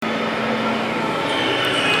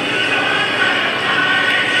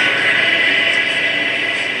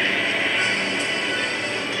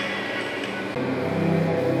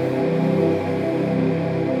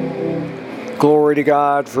Glory to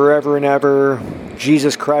God forever and ever.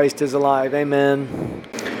 Jesus Christ is alive. Amen.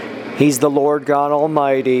 He's the Lord God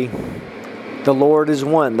Almighty. The Lord is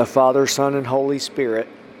one, the Father, Son, and Holy Spirit.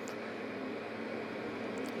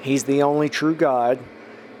 He's the only true God.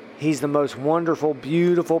 He's the most wonderful,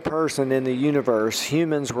 beautiful person in the universe.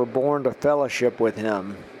 Humans were born to fellowship with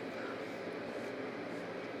Him.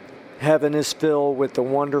 Heaven is filled with the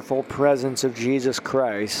wonderful presence of Jesus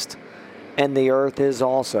Christ, and the earth is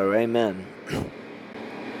also. Amen.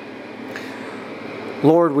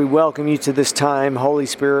 Lord, we welcome you to this time. Holy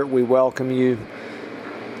Spirit, we welcome you.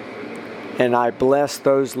 And I bless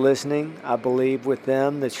those listening. I believe with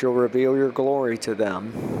them that you'll reveal your glory to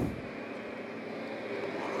them.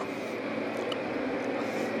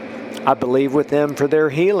 I believe with them for their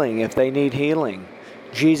healing if they need healing.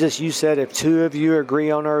 Jesus, you said if two of you agree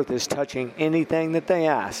on earth as touching anything that they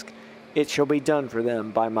ask, it shall be done for them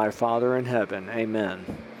by my Father in heaven. Amen.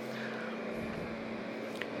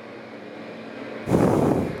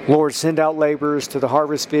 Lord, send out laborers to the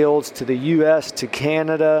harvest fields, to the U.S., to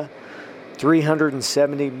Canada,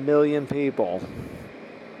 370 million people.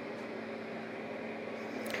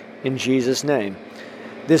 In Jesus' name.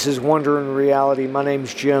 This is Wonder and Reality. My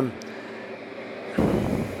name's Jim.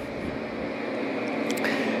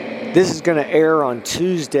 This is going to air on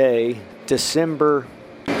Tuesday, December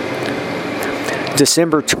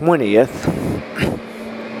 20th.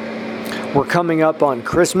 We're coming up on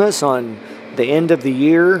Christmas, on the end of the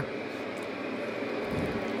year.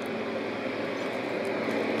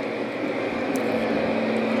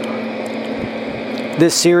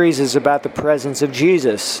 This series is about the presence of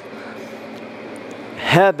Jesus.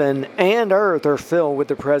 Heaven and earth are filled with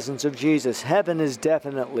the presence of Jesus. Heaven is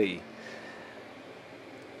definitely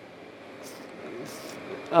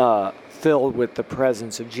filled with the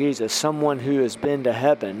presence of Jesus. Someone who has been to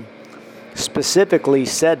heaven specifically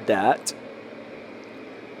said that.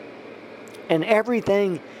 And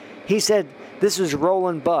everything, he said, this was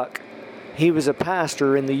Roland Buck. He was a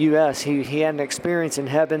pastor in the U.S. He had an experience in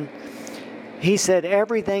heaven. He said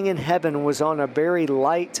everything in heaven was on a very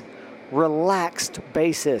light, relaxed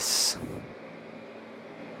basis.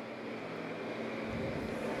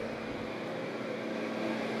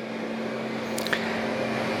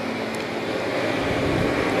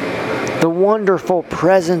 The wonderful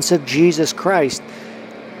presence of Jesus Christ.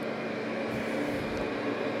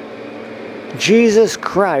 Jesus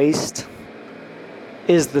Christ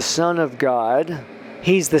is the Son of God.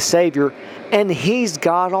 He's the Savior, and He's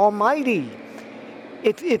God Almighty.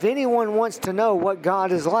 If anyone wants to know what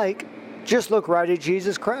God is like, just look right at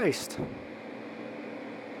Jesus Christ.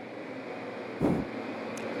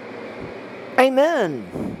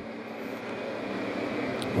 Amen.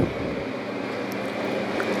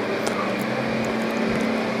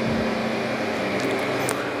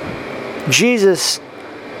 Jesus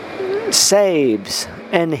saves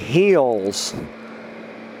and heals.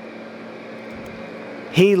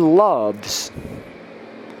 He loves.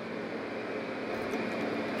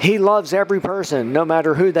 He loves every person, no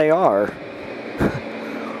matter who they are.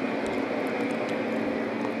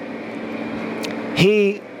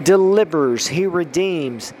 He delivers. He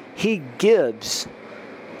redeems. He gives.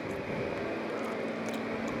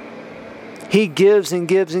 He gives and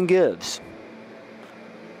gives and gives.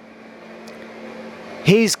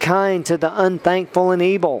 He's kind to the unthankful and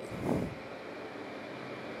evil.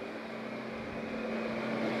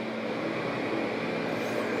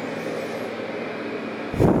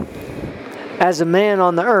 As a man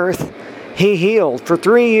on the earth, He healed. For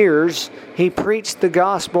 3 years, He preached the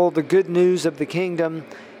gospel, the good news of the kingdom.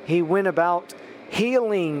 He went about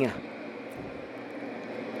healing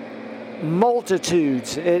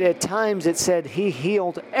multitudes. At times it said He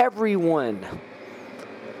healed everyone.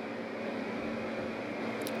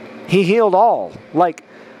 He healed all. Like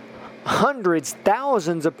hundreds,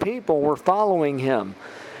 thousands of people were following Him.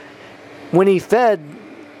 When He fed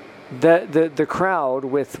the crowd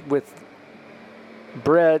with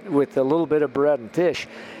bread, with a little bit of bread and fish,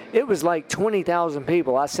 it was like 20,000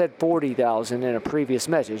 people. I said 40,000 in a previous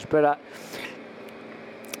message, but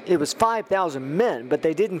it was 5,000 men, but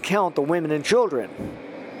they didn't count the women and children.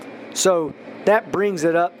 So that brings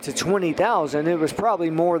it up to 20,000. It was probably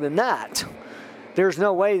more than that. There's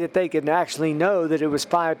no way that they could actually know that it was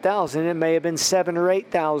 5,000. It may have been 7,000 or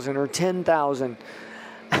 8,000 or 10,000.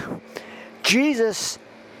 Jesus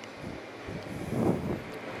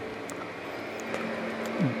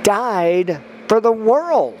died for the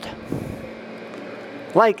world.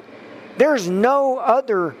 Like, there's no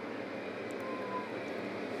other.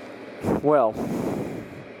 Well,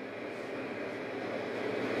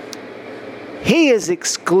 He is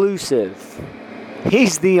exclusive.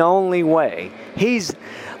 He's the only way. He's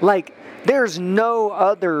like, there's no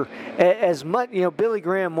other, as much, Billy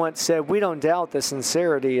Graham once said, we don't doubt the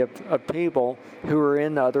sincerity of people who are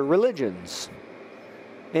in other religions.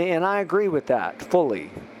 And I agree with that fully.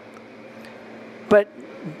 But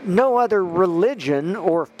no other religion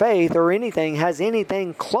or faith or anything has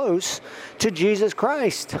anything close to Jesus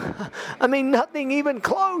Christ. I mean, nothing even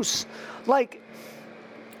close. Like,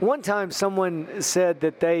 one time someone said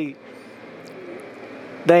that they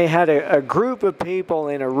had a group of people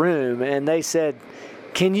in a room, and they said,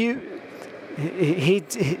 can you,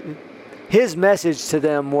 his message to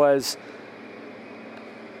them was,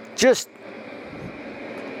 just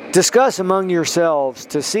discuss among yourselves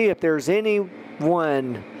to see if there's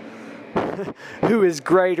anyone who is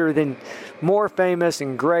greater than, more famous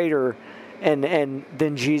and greater and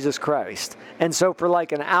than Jesus Christ. And so for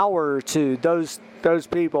like an hour or two, those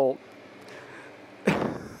people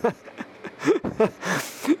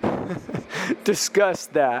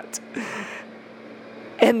discussed that.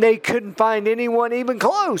 And they couldn't find anyone even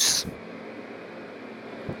close.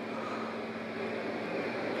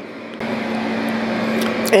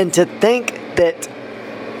 And to think that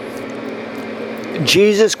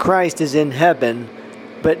Jesus Christ is in heaven,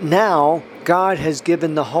 but now God has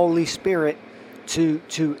given the Holy Spirit to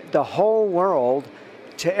the whole world,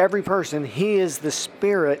 to every person. He is the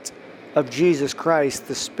Spirit of Jesus Christ,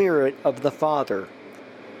 the Spirit of the Father.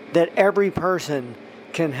 That every person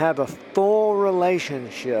can have a full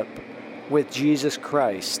relationship with Jesus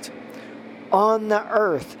Christ on the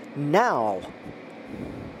earth now.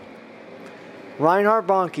 Reinhard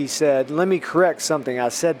Bonnke said, let me correct something. I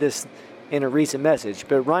said this in a recent message,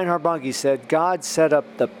 but Reinhard Bonnke said, God set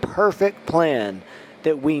up the perfect plan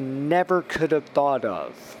that we never could have thought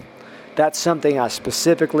of. That's something I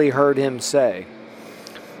specifically heard him say.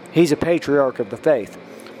 He's a patriarch of the faith.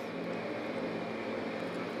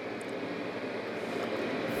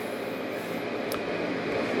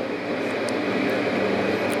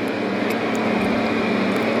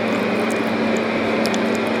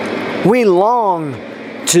 We long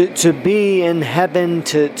to be in heaven,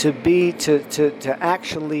 to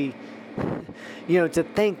actually, to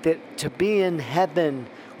think that to be in heaven,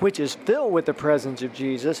 which is filled with the presence of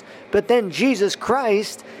Jesus, but then Jesus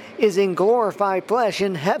Christ is in glorified flesh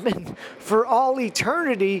in heaven for all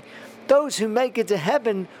eternity. Those who make it to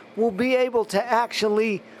heaven will be able to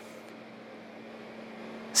actually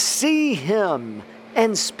see Him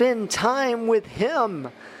and spend time with Him.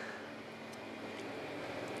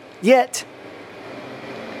 Yet,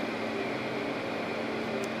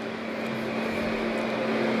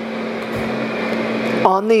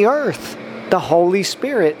 on the earth, the Holy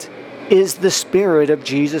Spirit is the Spirit of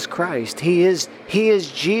Jesus Christ. He is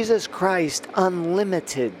Jesus Christ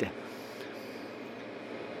unlimited.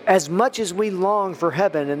 As much as we long for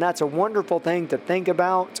heaven, and that's a wonderful thing to think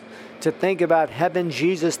about heaven.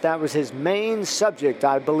 Jesus, that was His main subject,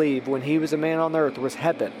 I believe, when He was a man on the earth, was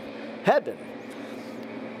heaven. Heaven.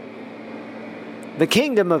 The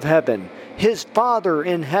kingdom of heaven, His Father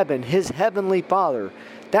in heaven, His heavenly Father.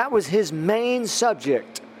 That was His main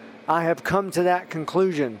subject. I have come to that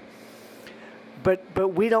conclusion.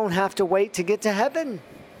 But we don't have to wait to get to heaven.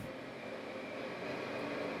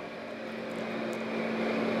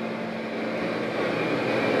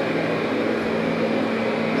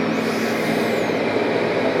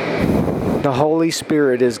 The Holy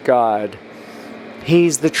Spirit is God.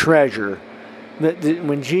 He's the treasure.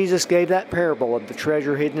 When Jesus gave that parable of the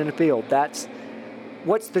treasure hidden in a field,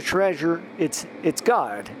 what's the treasure? It's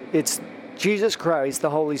God. It's Jesus Christ, the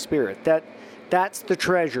Holy Spirit. That's the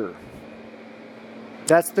treasure.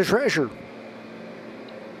 That's the treasure.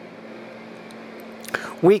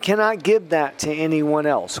 We cannot give that to anyone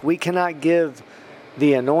else. We cannot give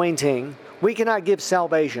the anointing. We cannot give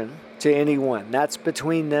salvation to anyone. That's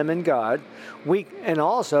between them and God. And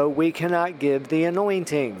also we cannot give the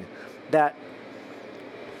anointing. That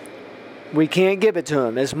we can't give it to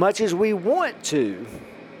them as much as we want to.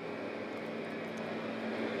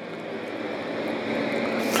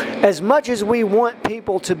 As much as we want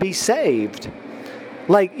people to be saved.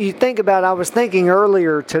 Like you think about, I was thinking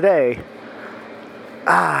earlier today,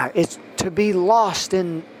 it's to be lost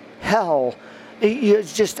in hell. You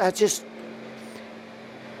just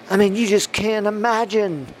can't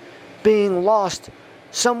imagine being lost.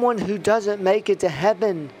 Someone who doesn't make it to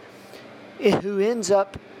heaven, who ends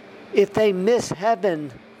up, if they miss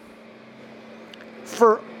heaven,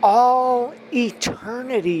 for all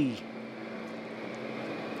eternity.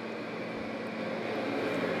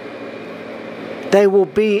 They will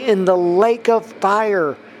be in the lake of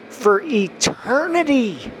fire for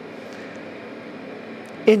eternity.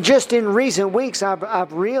 in recent weeks,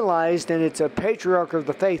 I've realized, and it's a patriarch of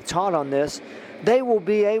the faith taught on this, they will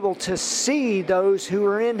be able to see those who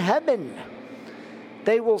are in heaven.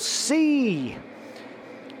 They will see.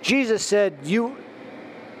 Jesus said, you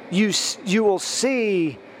will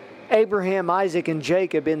see Abraham, Isaac, and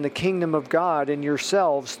Jacob in the kingdom of God, and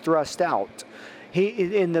yourselves thrust out.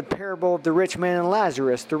 In the parable of the rich man and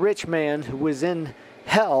Lazarus, the rich man who was in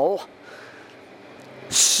hell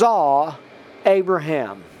saw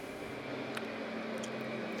Abraham.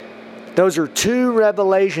 Those are two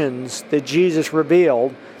revelations that Jesus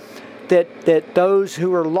revealed that those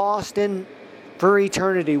who are lost for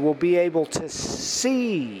eternity will be able to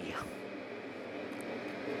see.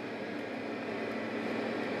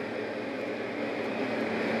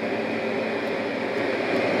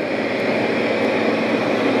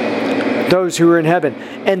 Those who are in heaven.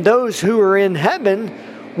 And those who are in heaven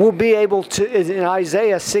will be able to, in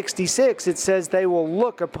Isaiah 66, it says they will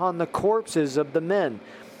look upon the corpses of the men.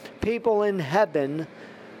 People in heaven,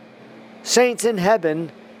 saints in heaven,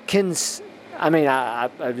 it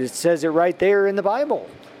says it right there in the Bible.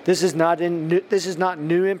 This is not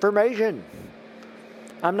new information.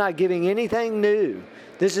 I'm not giving anything new.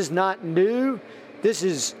 This is not new. This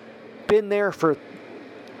has been there for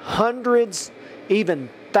hundreds, even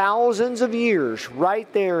thousands of years, right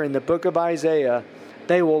there in the book of Isaiah.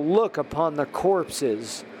 They will look upon the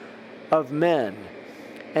corpses of men.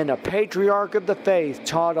 And a patriarch of the faith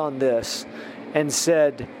taught on this and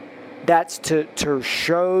said that's to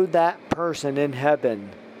show that person in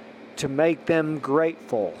heaven, to make them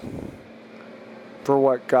grateful for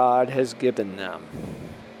what God has given them.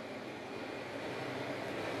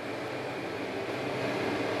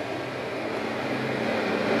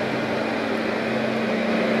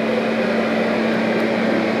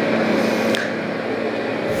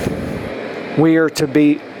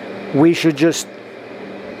 We should just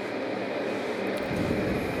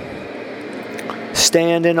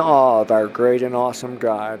stand in awe of our great and awesome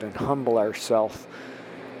God and humble ourselves.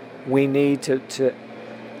 We need to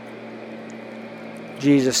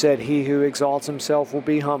Jesus said, he who exalts himself will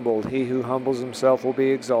be humbled. He who humbles himself will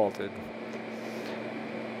be exalted.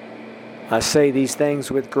 I say these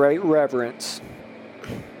things with great reverence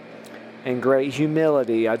and great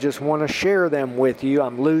humility. I just want to share them with you.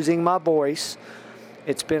 I'm losing my voice.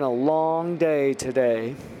 It's been a long day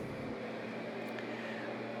today.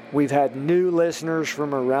 We've had new listeners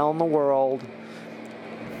from around the world.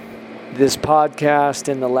 This podcast,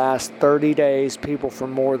 in the last 30 days, people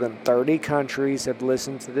from more than 30 countries have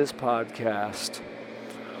listened to this podcast.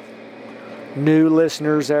 New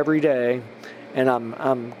listeners every day. And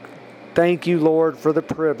I'm thank you, Lord, for the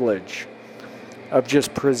privilege of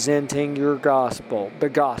just presenting your gospel, the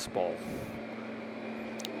gospel.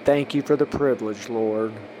 Thank you for the privilege,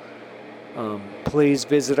 Lord. Please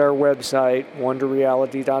visit our website,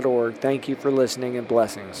 wonderreality.org. Thank you for listening, and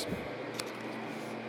blessings.